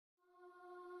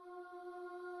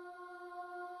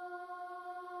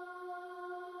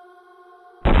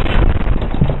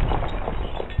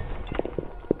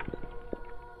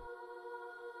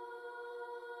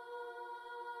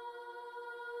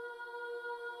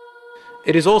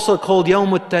It is also called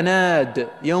Yawm al-Tanad.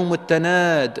 Yawm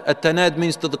al-Tanad. At-Tanad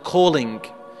means to the calling.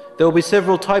 There will be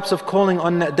several types of calling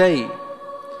on that day.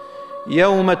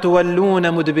 يَوْمَ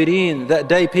تُوَلُّونَ مُدْبِرِينَ. That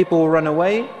day people will run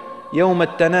away. يَوْمَ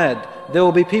التَّنَادِ. There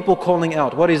will be people calling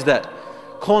out. What is that?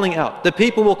 Calling out. The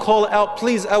people will call out,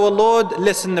 please our Lord,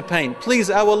 lessen the pain. Please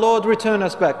our Lord, return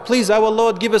us back. Please our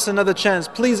Lord, give us another chance.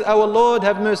 Please our Lord,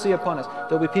 have mercy upon us.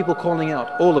 There will be people calling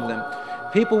out, all of them.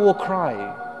 People will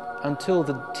cry until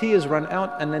the tears run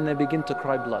out and then they begin to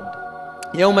cry blood.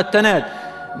 يَوْمَ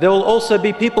التَّنَادِ. There will also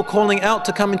be people calling out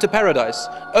to come into paradise.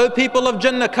 O people of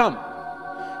Jannah, come.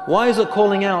 Why is it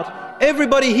calling out?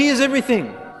 Everybody hears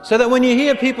everything. So that when you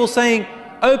hear people saying,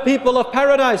 O people of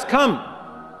paradise, come.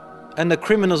 And the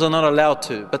criminals are not allowed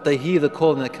to, but they hear the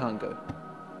call and they can't go.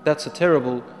 That's a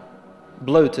terrible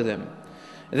blow to them.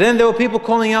 Then there were people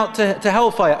calling out to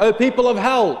hellfire. O people of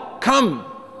hell, come.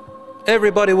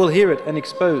 Everybody will hear it and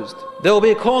exposed. There will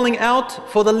be a calling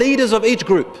out for the leaders of each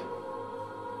group.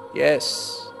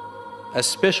 Yes. A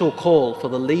special call for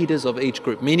the leaders of each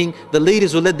group, meaning the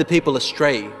leaders who led the people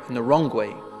astray in the wrong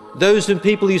way. Those whom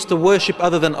people used to worship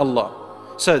other than Allah.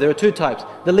 So there are two types.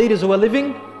 The leaders who are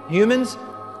living, humans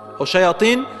or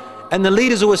shayateen, and the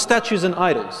leaders who are statues and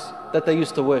idols that they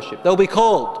used to worship. They'll be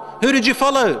called. Who did you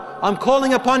follow? I'm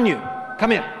calling upon you.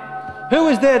 Come here. Who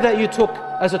is there that you took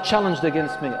as a challenge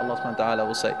against me? Allah subhanahu wa ta'ala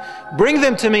will say, bring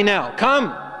them to me now.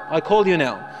 Come. I call you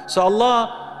now. So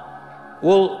Allah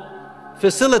will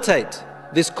facilitate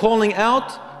this calling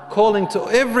out, calling to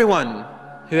everyone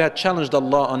who had challenged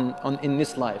Allah in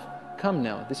this life. Come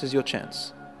now, this is your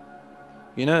chance.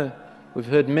 You know, we've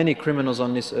heard many criminals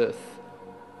on this earth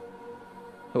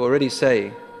who already say,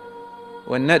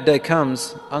 when that day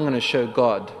comes, I'm going to show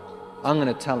God. I'm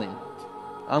going to tell him.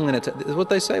 I'm going to tell. What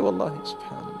they say, wallahi,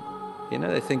 subhanAllah. You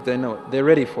know, they think they know it. They're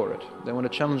ready for it. They want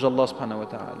to challenge Allah subhanahu wa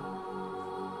ta'ala.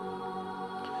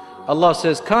 Allah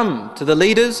says, come to the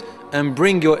leaders and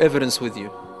bring your evidence with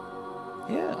you.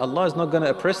 Yeah, Allah is not going to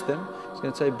oppress them. He's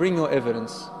going to say, bring your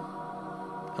evidence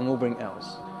and we'll bring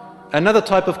ours. Another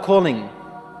type of calling,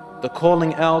 the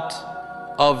calling out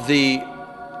of the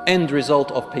end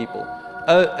result of people.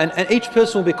 Oh, and each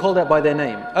person will be called out by their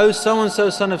name. Oh,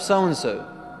 so-and-so, son of so-and-so,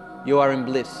 you are in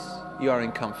bliss, you are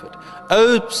in comfort.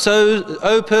 Oh,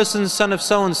 person, son of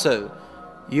so-and-so,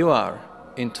 you are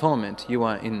in torment, you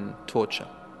are in torture.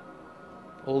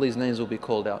 All these names will be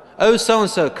called out. Oh,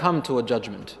 so-and-so, come to a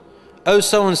judgment. Oh,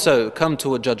 so-and-so, come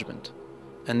to a judgment.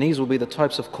 And these will be the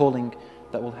types of calling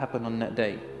that will happen on that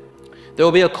day. There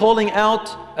will be a calling out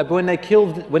when they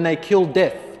kill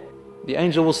death. The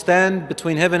angel will stand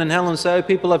between heaven and hell and say, O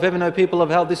people of heaven, O people of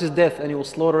hell, this is death. And he will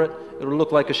slaughter it. It will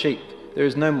look like a sheep. There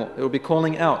is no more. There will be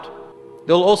calling out.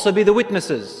 There will also be the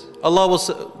witnesses.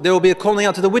 There will be a calling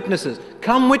out to the witnesses.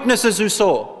 Come, witnesses who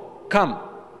saw. Come.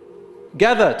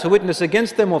 Gather to witness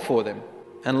against them or for them.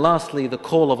 And lastly, the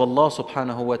call of Allah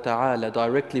subhanahu wa ta'ala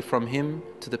directly from Him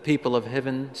to the people of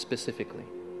heaven specifically.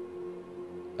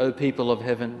 O people of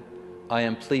heaven, I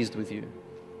am pleased with you.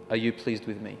 Are you pleased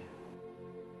with me?